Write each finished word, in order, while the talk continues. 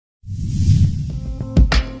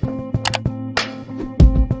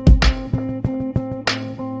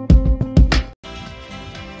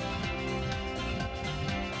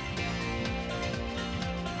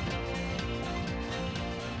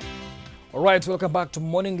All right, welcome back to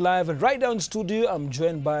Morning Live, and right now in studio I'm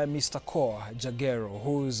joined by Mr. Oduor Jagero,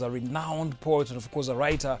 who is a renowned poet and of course a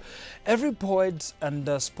writer. Every poet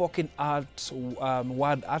and spoken art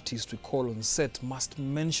word artist we call on set must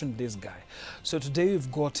mention this guy. So today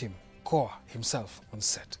we've got him, Oduor himself, on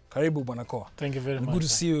set. Karibu Bwana Oduor. Thank you very much. Good to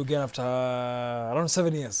see you again after around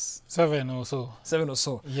 7 years. 7 or so. 7 or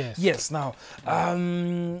so. Yes. Yes. Now,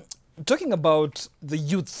 talking about the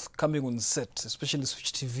youth coming on set, especially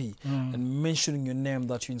Switch TV, and mentioning your name,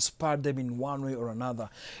 that you inspired them in one way or another,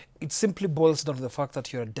 it simply boils down to the fact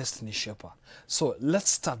that you're a destiny shaper. So let's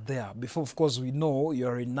start there. Before, of course, we know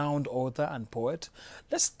you're a renowned author and poet.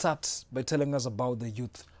 Let's start by telling us about the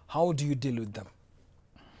youth. How do you deal with them?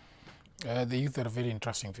 The youth are very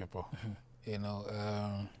interesting people, you know.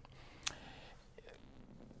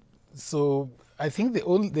 So I think the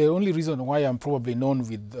only reason why I'm probably known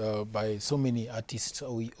with by so many artists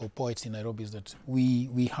or poets in Nairobi is that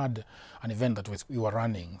we had an event that we were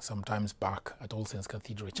running sometimes back at All Saints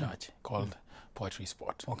Cathedral Church called Poetry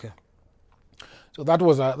Spot. Okay. So that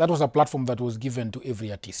was a platform that was given to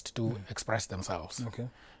every artist to express themselves. Okay.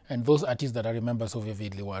 And those artists that I remember so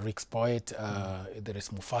vividly were Rick's Poet, there is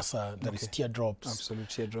Mufasa, there is Teardrops. Absolute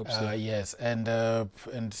Teardrops. Yes, and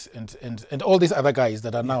all these other guys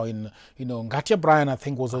that are now in, you know, Ngatia Brian, I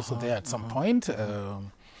think, was also there at some point.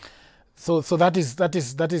 So that is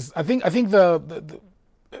I think the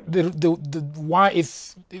why,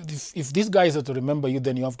 if these guys are to remember you,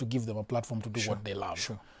 then you have to give them a platform to do what they love.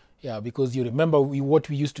 Sure. Yeah, because you remember what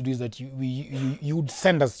we used to do is that you would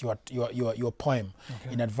send us your poem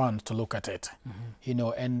in advance to look at it, you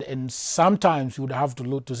know, and sometimes you would have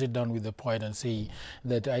to sit down with the poet and say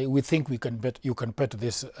that we think you can bet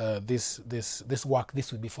this work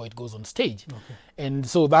this way before it goes on stage, and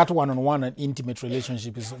so that one-on-one and intimate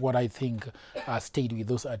relationship is what I think stayed with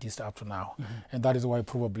those artists up to now, and that is why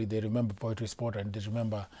probably they remember Poetry Spot and they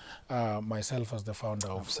remember myself as the founder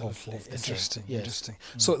of the Interesting. Yes. Interesting.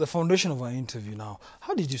 So the foundation of our interview now,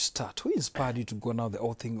 how did you start? Who inspired you to go now the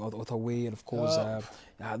author way, and of course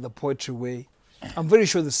the poetry way? I'm very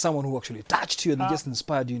sure there's someone who actually touched you and just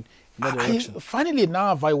inspired you in that direction. Funnily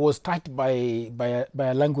enough, I was touched by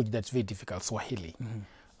a language that's very difficult, Swahili.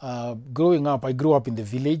 Growing up, I grew up in the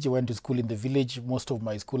village. I went to school in the village. Most of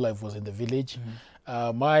my school life was in the village.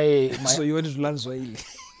 So you wanted to learn Swahili?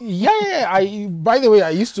 Yeah. By the way, I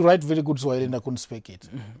used to write very good Swahili and I couldn't speak it.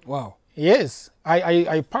 Wow. Yes,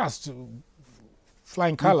 I passed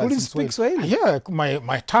flying colors. You couldn't speak Swahili? Yeah,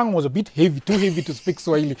 my tongue was a bit heavy, too heavy to speak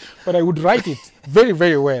Swahili, but I would write it very,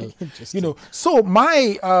 very well. You know, so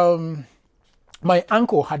my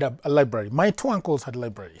uncle had a library. My two uncles had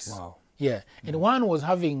libraries. Wow. Yeah, and one was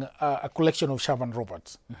having a collection of Shaban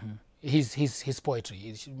Roberts. His poetry,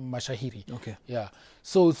 his Mashahiri. Okay. Yeah.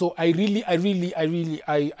 So I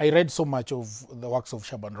read so much of the works of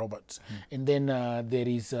Shaban Roberts. And then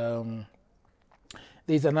there's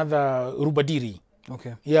another Rubadiri.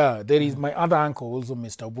 Okay. Yeah, there is my other uncle also,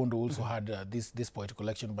 Mr. Obondo, also had this poetry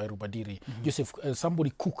collection by Rubadiri. Joseph,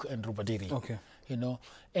 somebody Cook and Rubadiri. Okay. You know,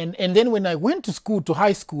 and then when I went to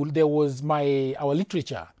high school, there was our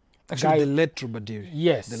literature. Actually, the late Rubadiri.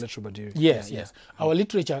 Yes. The late Rubadiri. Yes. Our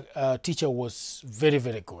literature teacher was very,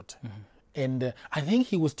 very good. And I think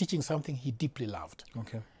he was teaching something he deeply loved.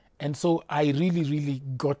 Okay. And so I really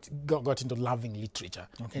got into loving literature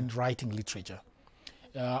and writing literature.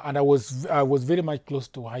 And I was very much close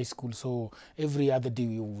to high school, so every other day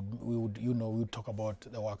we would talk about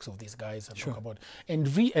the works of these guys and talk about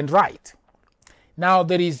and write. Now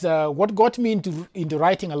there is what got me into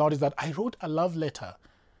writing a lot is that I wrote a love letter.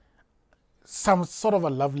 Some sort of a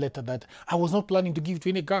love letter that I was not planning to give to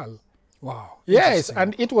any girl. Wow. Yes,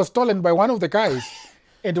 and it was stolen by one of the guys.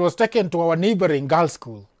 It was taken to our neighboring girls'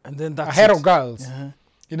 school. And then that's a head of girls.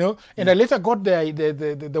 You know, and I later got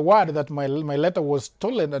the word that my letter was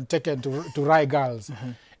stolen and taken to Rai girls.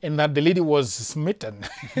 And that the lady was smitten.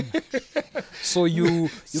 So you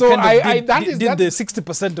did the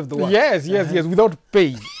 60% of the work. Yes, without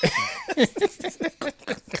pay.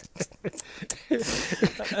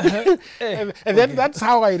 And then that's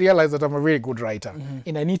how I realized that I'm a very good writer.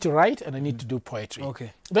 And I need to write and I need to do poetry.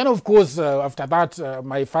 Okay. Then, of course, after that,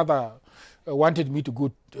 my father wanted me to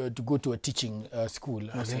go to a teaching school.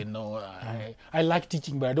 I said, no, I like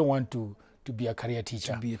teaching, but I don't want to be a career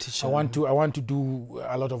teacher. I want to do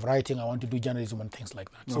a lot of writing. I want to do journalism and things like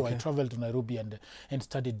that. So I traveled to Nairobi and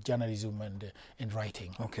studied journalism and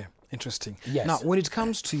writing. Okay. Interesting. Yes. Now, when it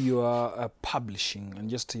comes to your publishing and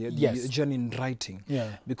just your journey in writing,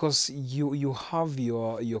 because you have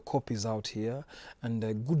your copies out here, and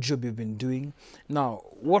a good job you've been doing. Now,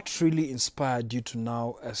 what really inspired you to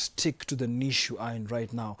now stick to the niche you are in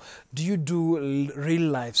right now? Do you do real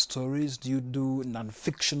life stories? Do you do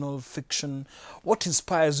non-fictional fiction? What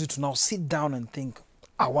inspires you to now sit down and think,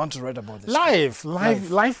 I want to write about this? Life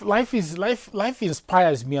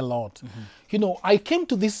inspires me a lot. You know, I came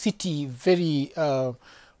to this city very.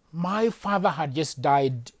 My father had just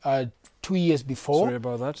died 2 years before. Sorry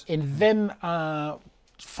about that. And then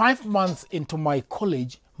 5 months into my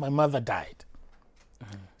college, my mother died.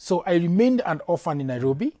 So I remained an orphan in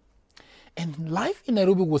Nairobi, and life in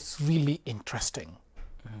Nairobi was really interesting.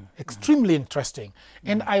 Extremely interesting.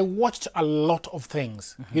 And I watched a lot of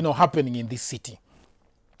things, you know, happening in this city.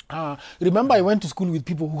 Remember, I went to school with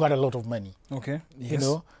people who had a lot of money. Okay. Yes.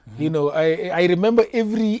 You know. I remember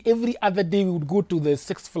every other day we would go to the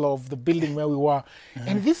 6th floor of the building where we were,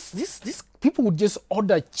 and these people would just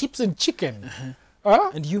order chips and chicken.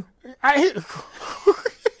 And you?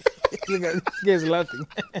 You guys laughing.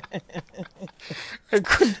 I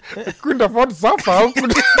couldn't afford supper.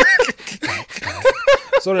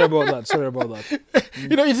 Sorry about that.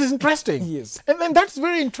 You know, it is interesting. Yes. And then that's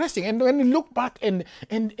very interesting. And when you look back and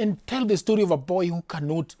tell the story of a boy who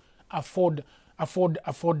cannot afford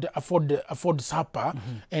supper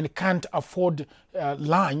and can't afford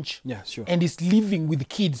lunch, and is living with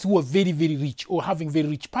kids who are very, very rich or having very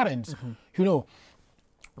rich parents, you know.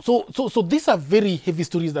 So these are very heavy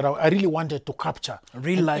stories that I really wanted to capture.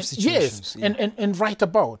 Real life situations. Yes, and write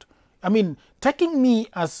about. I mean, taking me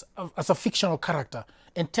as a fictional character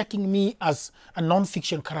and taking me as a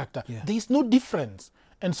non-fiction character, there is no difference.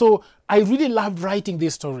 And so I really loved writing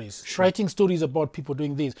these stories, writing stories about people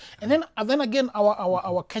doing this. And then again,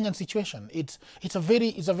 our Kenyan situation. It's a very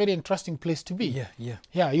interesting place to be.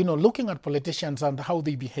 Yeah. You know, looking at politicians and how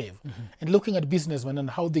they behave, and looking at businessmen and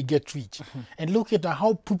how they get rich, and looking at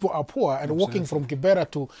how people are poor and walking from Kibera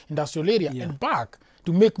to industrial area and back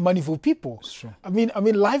to make money for people. It's true. I mean,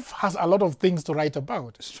 life has a lot of things to write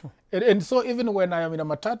about. It's true. And so even when I am in a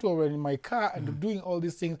matatu or in my car and doing all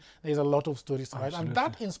these things, there's a lot of stories to write. And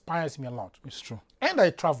that inspires me a lot. It's true. And I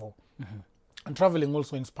travel. And traveling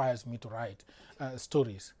also inspires me to write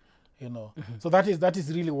stories. You know, so that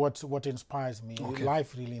is really what inspires me.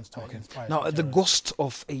 Life really inspires me. Now, the Ghost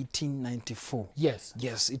of 1894. Yes,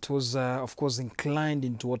 it was of course inclined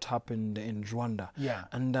into what happened in Rwanda. Yeah,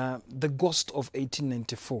 and the Ghost of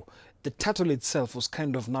 1894. The title itself was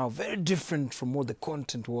kind of now very different from what the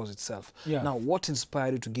content was itself. Yeah. Now, what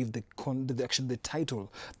inspired you to give the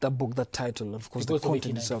title, the book, that title, of course, the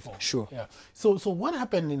content itself? Sure. Yeah. So what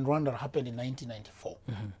happened in Rwanda happened in 1994,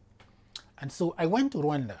 and so I went to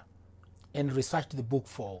Rwanda and researched the book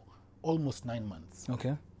for almost 9 months.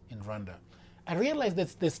 Okay. In Rwanda, I realized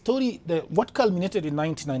that the story, what culminated in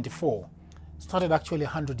 1994, started actually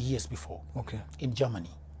 100 years before. Okay. In Germany.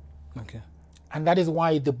 Okay. And that is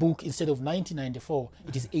why the book, instead of 1994,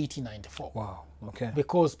 it is 1894. Wow. Okay.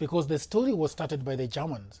 Because the story was started by the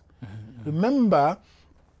Germans. Remember,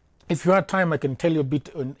 if you have time, I can tell you a bit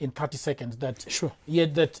in 30 seconds that. Sure. Yeah,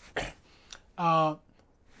 that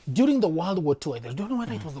during the World War II, I don't know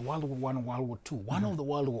whether it was the World War I or World War II, one of the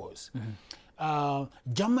world wars,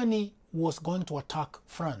 Germany was going to attack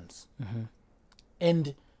France,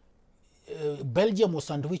 and Belgium was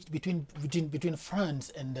sandwiched between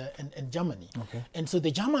France and Germany. Okay. And so the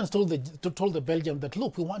Germans told the Belgium that,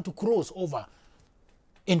 look, we want to cross over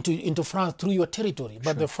into France through your territory.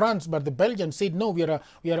 But the Belgians said, no, we are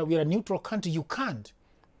a neutral country, you can't.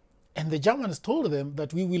 And the Germans told them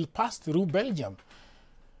that we will pass through Belgium.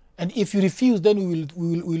 And if you refuse, then we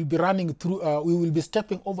will be running through, we will be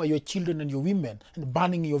stepping over your children and your women and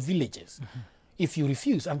burning your villages. If you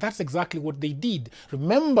refuse. And that's exactly what they did.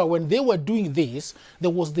 Remember, when they were doing this,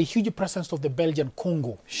 there was the huge presence of the Belgian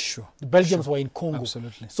Congo. Sure. The Belgians were in Congo.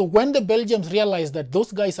 Absolutely. So when the Belgians realized that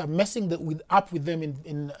those guys are messing up with them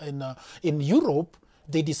in Europe,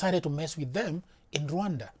 they decided to mess with them in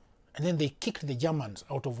Rwanda. And then they kicked the Germans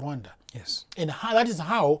out of Rwanda. Yes. And that is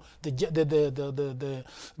how the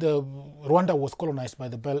Rwanda was colonized by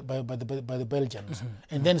the Belgians,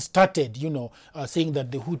 and then started, saying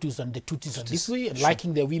that the Hutus and the Tutsis are this way, and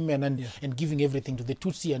liking their women and giving everything to the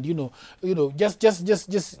Tutsi, and just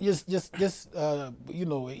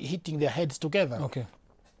hitting their heads together. Okay.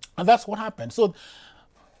 And that's what happened. So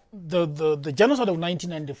the genocide of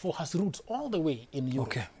 1994 has roots all the way in Europe.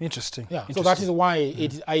 Okay, interesting. Yeah, so that is why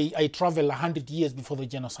I travel 100 years before the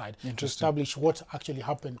genocide to establish what actually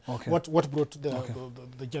happened, what brought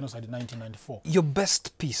the genocide in 1994. Your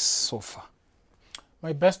best piece so far?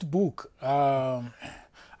 My best book. I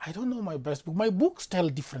don't know my best book. My books tell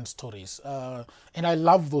different stories, and I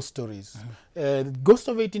love those stories. Ghost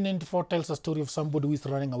of 1894 tells a story of somebody who is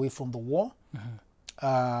running away from the war.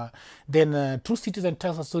 Then True Citizen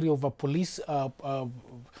tells a story of a police,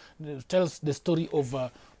 tells the story of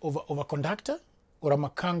a conductor or a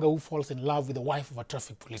makanga who falls in love with the wife of a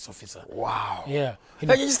traffic police officer. Wow. Yeah.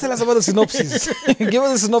 Can you just tell us about the synopsis? Give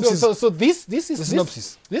us the synopsis. So this is the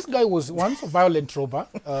synopsis. This guy was once a violent robber.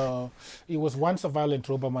 He was once a violent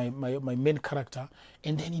robber, my main character,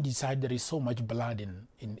 and then he decided there is so much blood in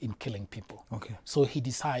killing people. Okay. So he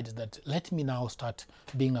decides that let me now start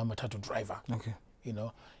being a matatu driver. Okay. You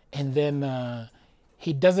know, and then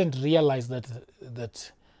he doesn't realize that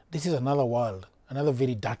this is another world, another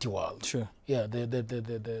very dirty world. Sure. Yeah,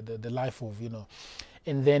 the life of, you know,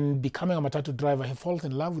 and then becoming a matatu driver, he falls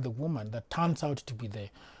in love with a woman that turns out to be the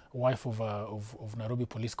wife of Nairobi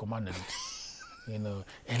Police Commandant. You know,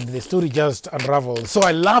 and the story just unravels. So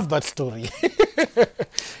I love that story.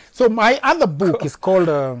 So my other book is called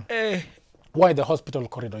Why the Hospital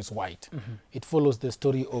Corridor is White. It follows the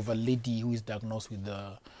story of a lady who is diagnosed with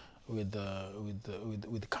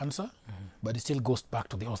cancer, but it still goes back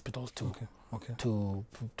to the hospitals to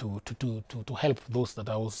help those that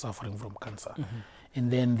are also suffering from cancer.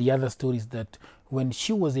 And then the other story is that when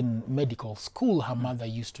she was in medical school, her mother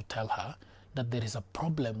used to tell her that there is a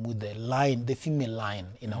problem with the female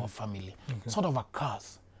line in our family, sort of a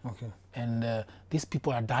curse. And these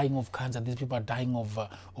people are dying of cancer, these people are dying of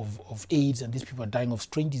AIDS, and these people are dying of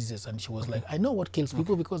strange diseases. And she was like, I know what kills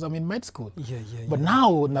people because I'm in med school. But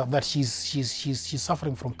now that she's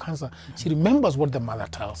suffering from cancer, she remembers what the mother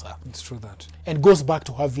tells her. It's true that. And goes back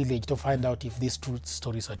to her village to find out if these true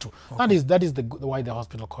stories are true. That is why the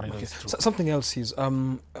hospital corridor is true. Something else is,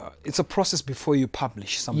 it's a process before you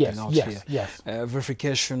publish something out here. Yes.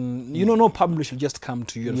 Verification. You know, no publisher will just come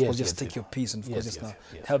to you and of course just take your piece and of course just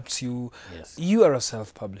helps you. You are a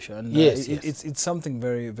self-publisher, and it's something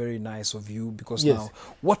very, very nice of you because now,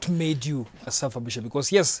 what made you a self-publisher?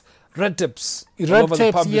 Because yes, red tapes, the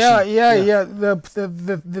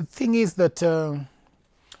thing is that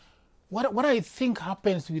what I think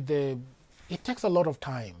happens with it takes a lot of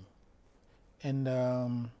time, and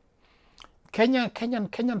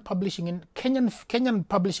Kenyan publishing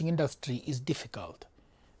industry is difficult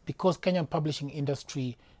because Kenyan publishing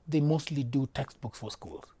industry, they mostly do textbooks for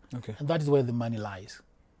schools. And that is where the money lies,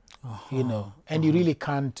 you know, and you really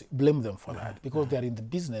can't blame them for that because they are in the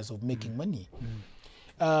business of making money.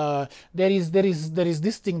 There is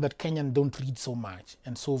this thing that Kenyan don't read so much,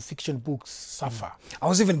 and so fiction books suffer. I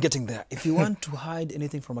was even getting there. If you want to hide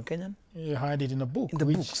anything from a Kenyan, you hide it in a book. In the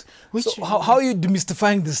books. So how are you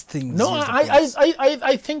demystifying these things? No,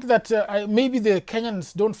 I think that maybe the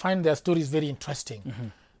Kenyans don't find their stories very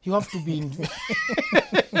interesting. You have to be.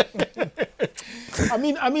 I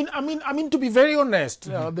mean, to be very honest,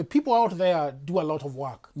 the people out there do a lot of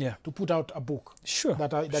work to put out a book.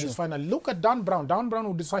 That is final. Look at Dan Brown. Dan Brown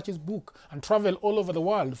would research his book and travel all over the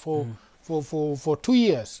world for 2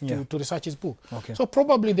 years to research his book. So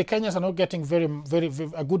probably the Kenyans are not getting very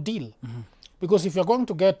a good deal, because if you're going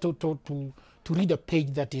to get to read a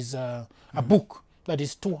page that is a book that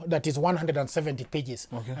is 170 pages,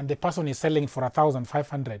 and the person is selling for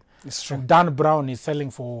 1,500. It's true. And Dan Brown is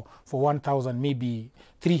selling for 1,000, maybe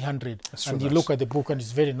 300. And you look at the book, and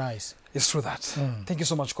it's very nice. It's true that. Thank you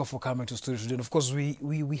so much, Ko, for coming to studio today. And of course,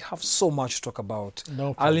 we have so much to talk about.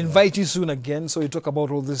 No problem. I'll invite you soon again, so you talk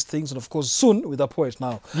about all these things, and of course, soon with a poet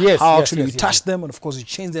now. How actually you touch them, and of course, you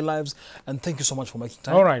change their lives. And thank you so much for making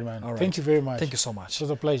time. All right, man. Thank you very much. Thank you so much. It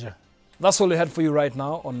was a pleasure. That's all we had for you right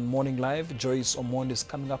now on Morning Live. Joyce Omondi is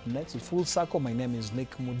coming up next with Full Circle. My name is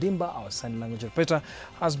Nick Mudimba. Our sign language interpreter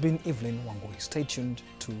has been Evelyn Wangui. Stay tuned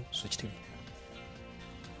to Switch TV.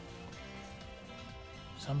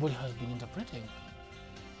 Somebody has been interpreting.